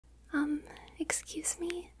excuse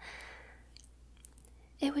me?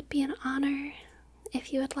 It would be an honor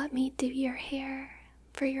if you would let me do your hair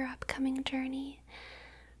for your upcoming journey.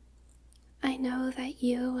 I know that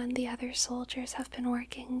you and the other soldiers have been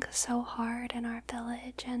working so hard in our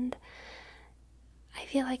village, and I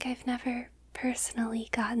feel like I've never personally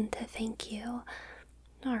gotten to thank you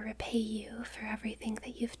or repay you for everything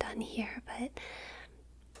that you've done here, but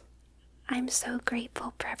I'm so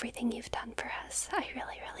grateful for everything you've done for us. I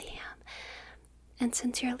really, really am. And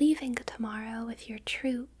since you're leaving tomorrow with your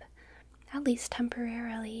troop, at least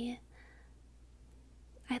temporarily,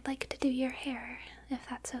 I'd like to do your hair, if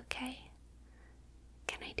that's okay.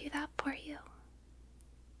 Can I do that for you?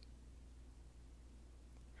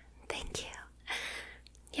 Thank you.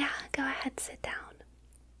 Yeah, go ahead, sit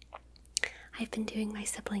down. I've been doing my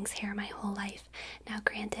siblings' hair my whole life. Now,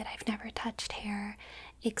 granted, I've never touched hair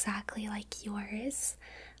exactly like yours,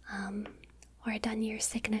 or done your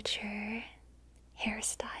signature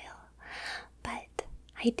hairstyle, but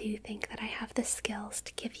I do think that I have the skills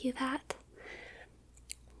to give you that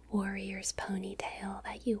warrior's ponytail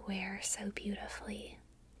that you wear so beautifully.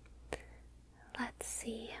 Let's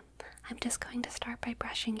see. I'm just going to start by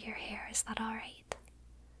brushing your hair. Is that alright?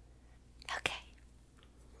 Okay.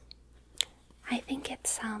 I think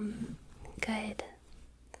it's good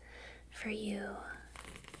for you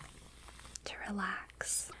to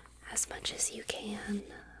relax as much as you can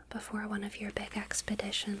before one of your big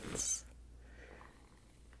expeditions.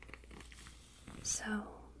 So,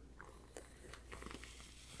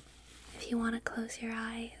 if you want to close your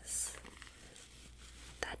eyes,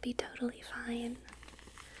 that'd be totally fine.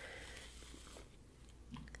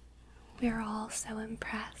 We're all so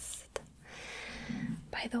impressed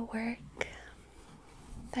by the work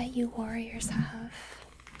that you warriors have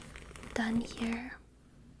done here.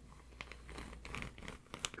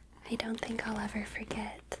 I don't think I'll ever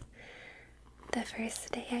forget the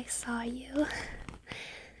first day I saw you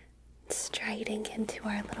striding into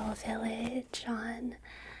our little village on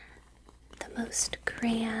the most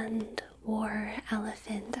grand war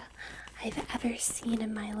elephant I've ever seen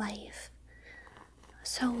in my life.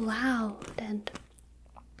 So loud and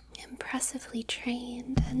impressively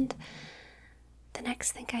trained, and the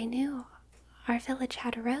next thing I knew, our village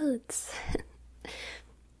had roads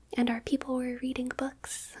and our people were reading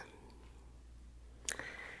books.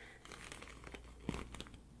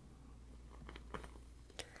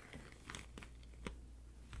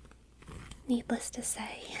 Needless to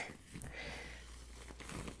say,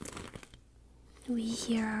 we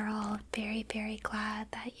here are all very, very glad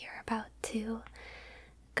that you're about to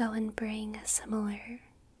go and bring a similar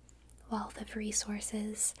wealth of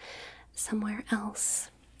resources somewhere else.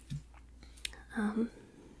 And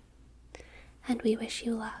we wish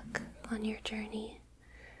you luck on your journey.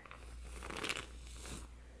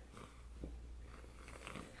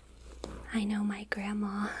 I know my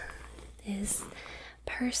grandma is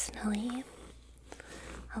personally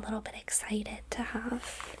a little bit excited to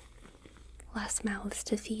have less mouths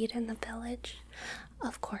to feed in the village.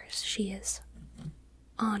 Of course, she is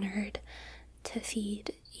honored to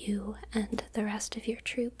feed you and the rest of your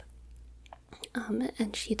troop,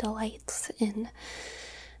 and she delights in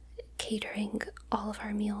catering all of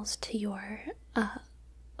our meals to your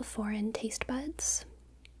foreign taste buds,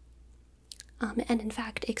 and in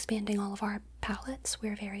fact expanding all of our palates.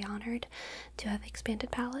 We're very honored to have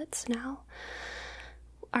expanded palates now.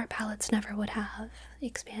 Our palates never would have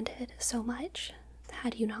expanded so much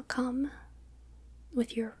had you not come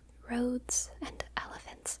with your roads and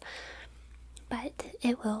elephants. But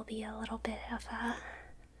it will be a little bit of a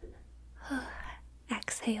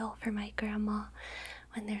exhale for my grandma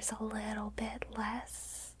when there's a little bit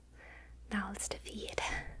less mouths to feed.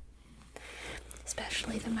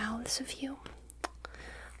 Especially the mouths of you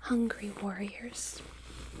hungry warriors.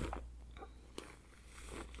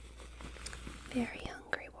 Very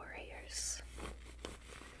hungry warriors.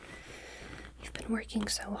 You've been working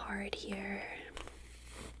so hard here,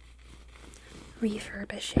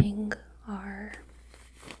 refurbishing our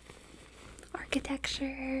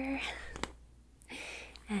architecture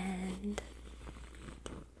and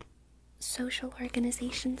social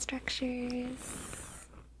organization structures.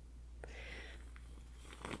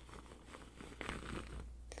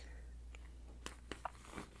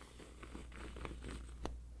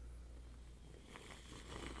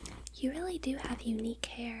 You really do have unique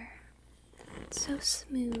hair. It's so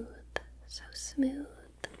smooth, so smooth,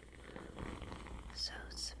 so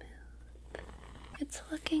smooth. It's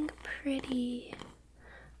looking pretty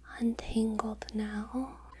untangled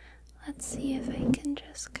now. Let's see if I can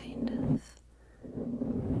just kind of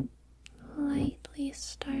lightly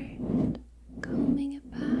start combing it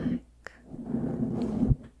back.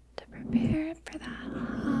 hair for that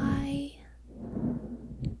high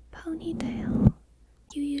ponytail.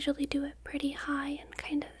 You usually do it pretty high and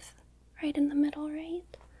kind of right in the middle, right?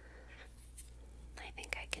 I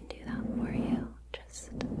think I can do that for you.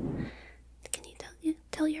 Just, can you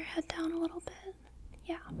tilt your head down a little bit?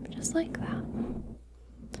 Yeah, just like that.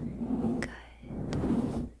 Good.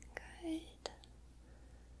 Good.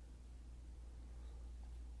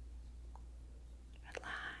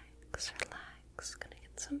 Relax, relax. Gonna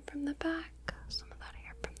get some from the back. Some of that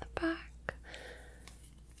hair from the back.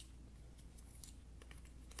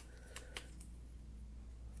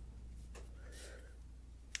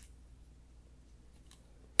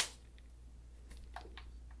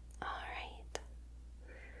 Alright.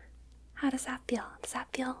 How does that feel? Does that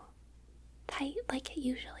feel tight like it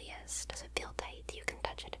usually is? Does it feel tight? You can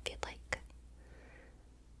touch it if you'd like.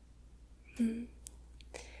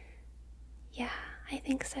 Yeah, I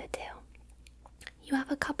think so too. You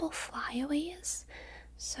have a couple flyaways,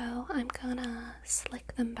 so I'm gonna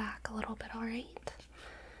slick them back a little bit, alright?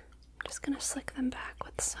 I'm just gonna slick them back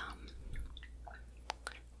with some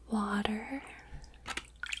water. Let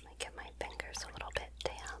me get my fingers a little bit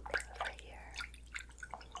damp over here.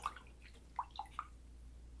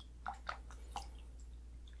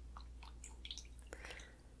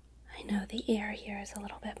 I know the air here is a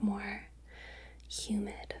little bit more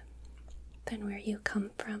humid than where you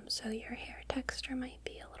come from, so your hair texture might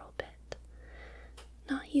be a little bit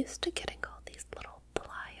not used to getting all these little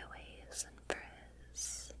flyaways and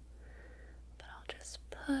frizz. But I'll just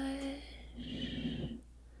push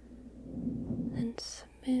and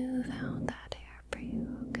smooth out that hair for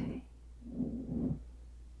you, okay?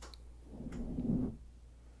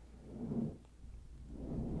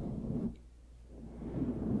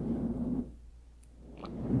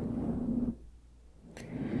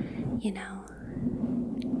 You know,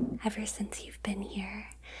 ever since you've been here,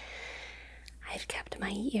 I've kept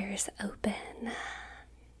my ears open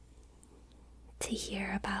to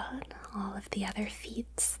hear about all of the other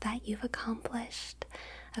feats that you've accomplished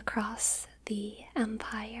across the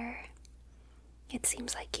Empire. It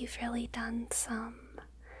seems like you've really done some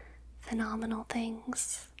phenomenal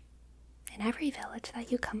things in every village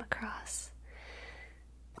that you come across.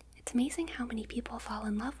 It's amazing how many people fall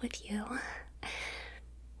in love with you.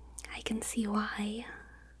 I can see why.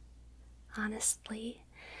 Honestly,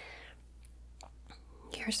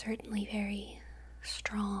 you're certainly very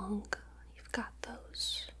strong. You've got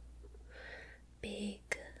those big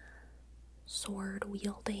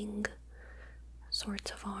sword-wielding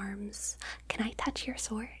sorts of arms. Can I touch your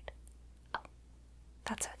sword? Oh,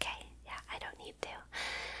 that's okay. Yeah, I don't need to.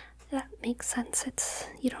 That makes sense.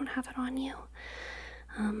 You don't have it on you.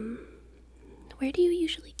 Where do you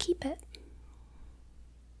usually keep it?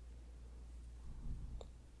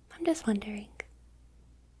 I'm just wondering.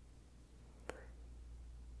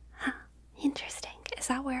 Huh, interesting. Is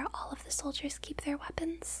that where all of the soldiers keep their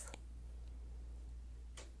weapons?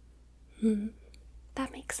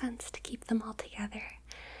 That makes sense to keep them all together.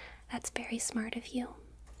 That's very smart of you.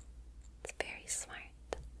 It's very smart.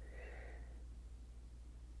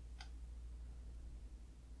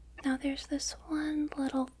 Now there's this one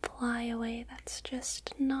little flyaway that's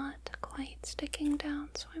just not quite sticking down,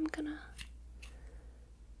 so I'm gonna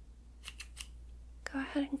go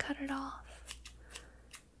ahead and cut it off.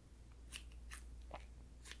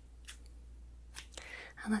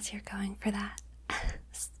 Unless you're going for that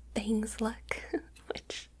Bangs look,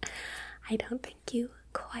 which I don't think you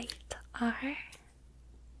quite are.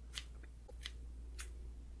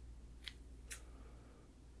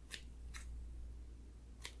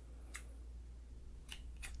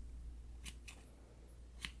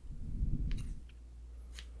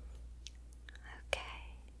 Okay.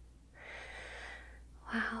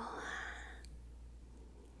 Wow.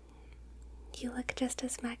 You look just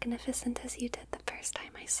as magnificent as you did the first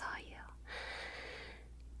time I saw you.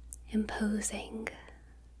 Imposing,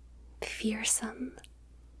 fearsome.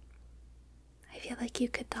 I feel like you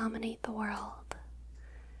could dominate the world.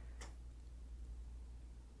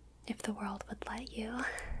 If the world would let you.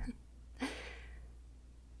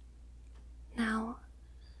 Now,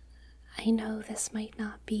 I know this might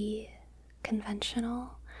not be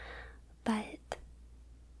conventional, but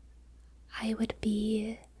I would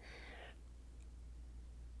be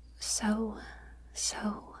so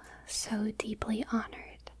deeply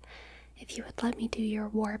honored if you would let me do your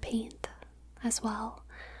war paint as well.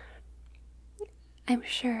 I'm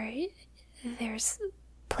sure there's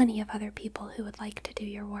plenty of other people who would like to do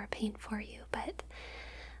your war paint for you, but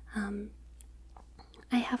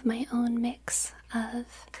I have my own mix of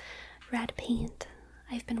red paint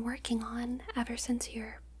I've been working on ever since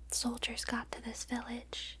your soldiers got to this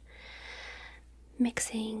village.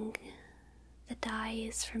 mixing the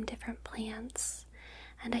dyes from different plants,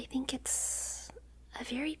 and I think it's a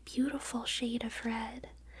very beautiful shade of red,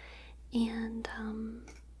 and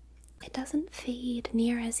it doesn't fade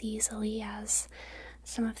near as easily as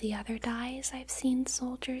some of the other dyes I've seen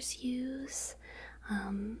soldiers use,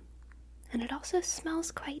 and it also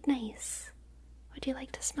smells quite nice. Would you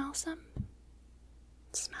like to smell some?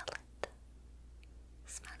 Smell it.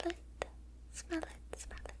 Smell it. Smell it.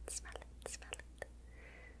 Smell it. Smell it. Smell it.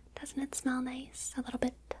 Doesn't it smell nice? A little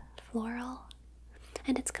bit floral.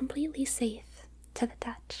 And it's completely safe to the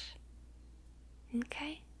touch.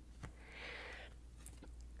 Okay?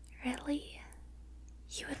 Really?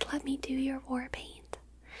 You would let me do your war paint?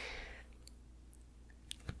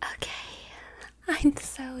 Okay. I'm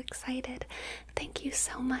so excited. Thank you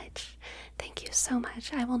so much. Thank you so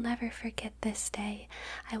much. I will never forget this day.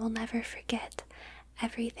 I will never forget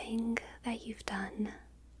everything that you've done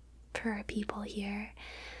for our people here.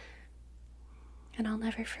 And I'll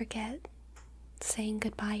never forget saying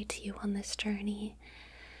goodbye to you on this journey.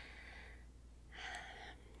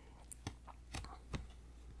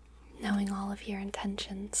 Knowing all of your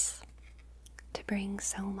intentions to bring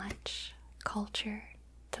so much culture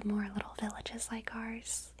to more little villages like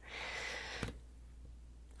ours.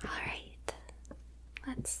 Alright,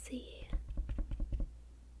 let's see.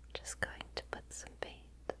 Just going to put some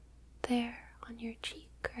paint there on your cheek,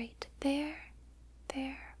 right there,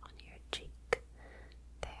 there on your cheek,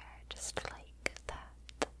 there, just like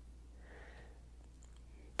that.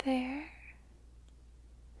 There.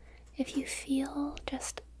 If you feel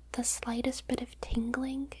just the slightest bit of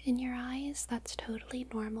tingling in your eyes, that's totally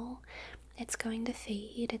normal. It's going to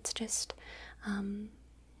fade. It's just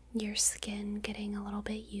your skin getting a little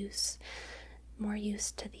bit more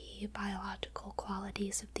used to the biological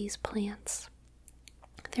qualities of these plants.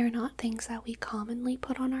 They're not things that we commonly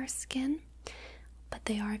put on our skin, but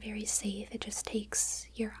they are very safe. It just takes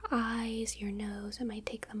your eyes, your nose. It might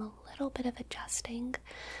take them a little bit of adjusting.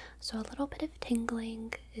 So a little bit of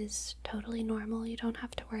tingling is totally normal. You don't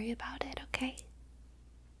have to worry about it, okay?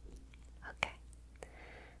 Okay.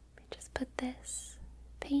 Let me just put this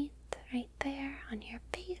paint right there on your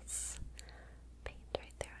face. Paint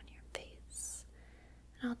right there on your face.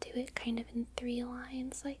 And I'll do it kind of in 3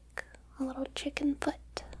 lines, like a little chicken foot.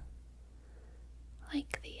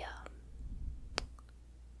 Like the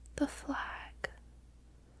flag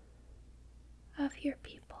of your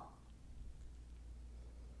people.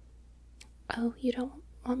 Oh, you don't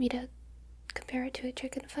want me to compare it to a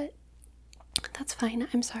chicken foot? That's fine,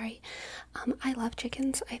 I'm sorry. I love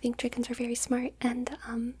chickens. I think chickens are very smart, and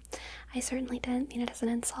I certainly didn't mean it as an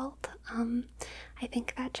insult. I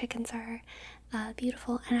think that chickens are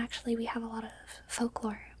beautiful, and actually we have a lot of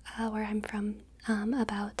folklore where I'm from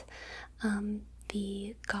about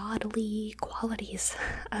the godly qualities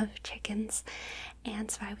of chickens,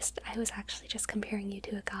 and so I was actually just comparing you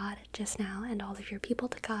to a god just now, and all of your people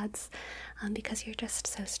to gods, because you're just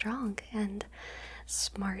so strong and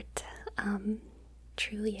smart.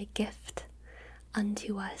 Truly a gift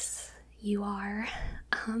unto us you are.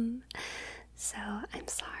 So I'm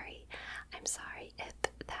sorry if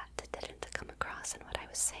that didn't come across in what I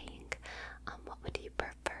was saying. What would you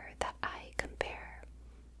prefer that I compare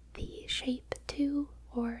the shape to,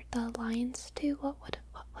 or the lines to? What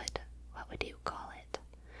would you call it?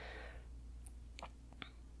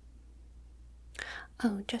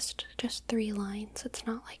 Oh, just 3 lines. It's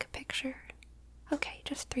not like a picture. Okay,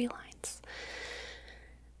 just 3 lines.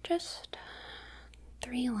 Just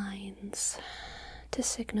 3 lines to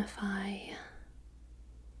signify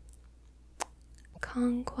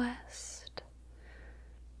conquest,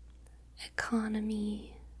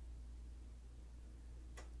 economy,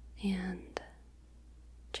 and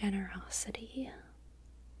generosity.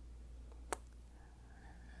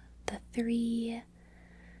 The 3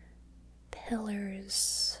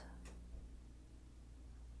 pillars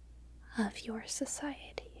of your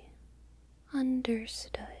society.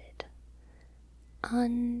 Understood.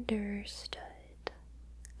 Understood.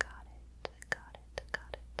 Got it. Got it.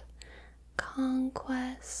 Got it.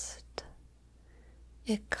 Conquest,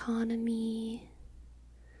 economy,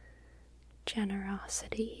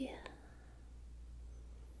 generosity.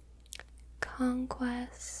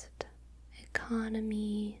 Conquest,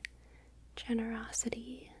 economy,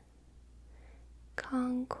 generosity.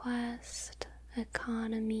 Conquest,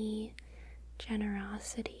 economy,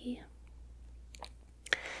 generosity.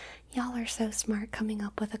 Y'all are so smart coming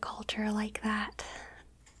up with a culture like that.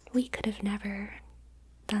 We could have never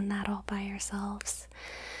done that all by ourselves.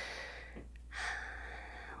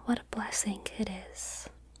 What a blessing it is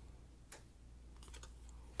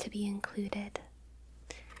to be included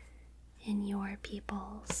in your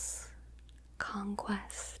people's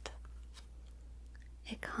conquest,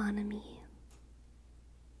 economy,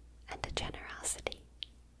 and generosity.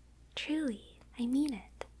 Truly, I mean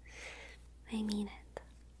it. I mean it.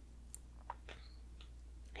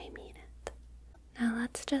 I mean it. Now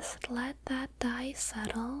let's just let that dye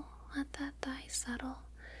settle. Let that dye settle.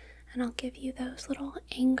 And I'll give you those little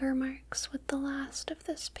anger marks with the last of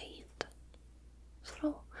this paint. Those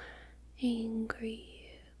little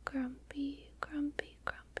angry, grumpy, grumpy,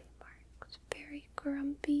 grumpy marks. Very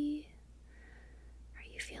grumpy. Are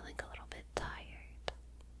you feeling a little bit tired?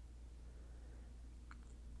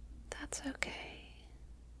 That's okay.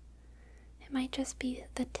 It might just be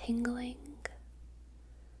the tingling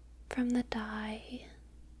from the dye.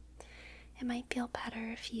 It might feel better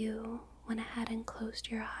if you went ahead and closed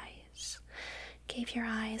your eyes. Gave your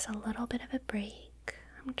eyes a little bit of a break.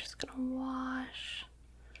 I'm just gonna wash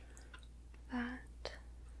that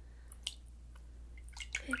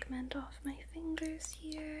pigment off my fingers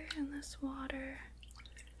here in this water.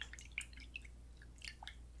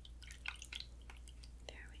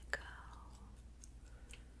 There we go.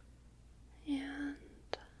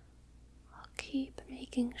 And I'll keep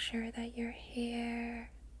making sure that your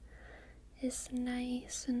hair is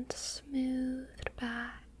nice and smoothed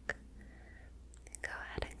back. Go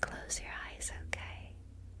ahead and close your eyes, okay?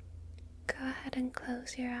 Go ahead and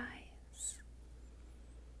close your eyes.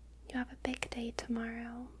 You have a big day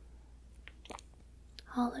tomorrow.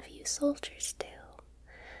 All of you soldiers do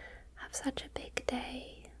have such a big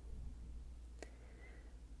day.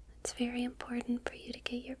 It's very important for you to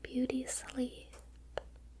get your beauty sleep,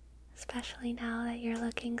 especially now that you're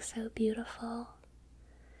looking so beautiful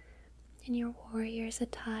in your warrior's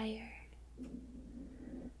attire.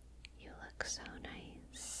 You look so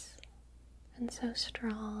nice and so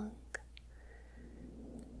strong.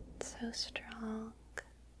 So strong.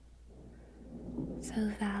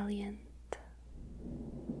 So valiant.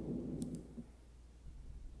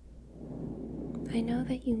 I know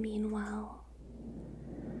that you mean well.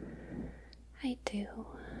 I do.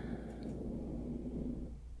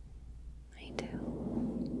 I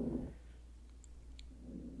do.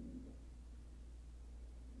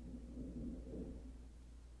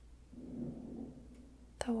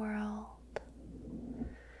 The world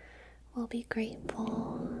will be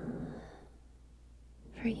grateful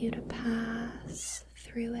for you to pass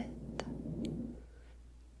through it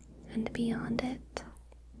and beyond it.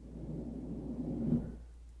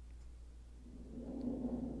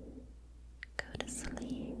 Go to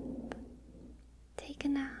sleep. Take a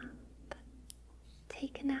nap.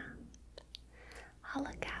 Take a nap. I'll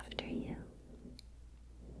look after you.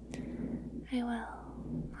 I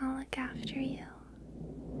will. I'll look after you.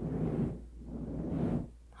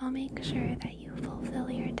 I'll make sure that you fulfill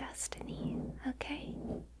your destiny, okay?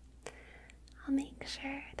 I'll make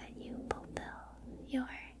sure that you fulfill your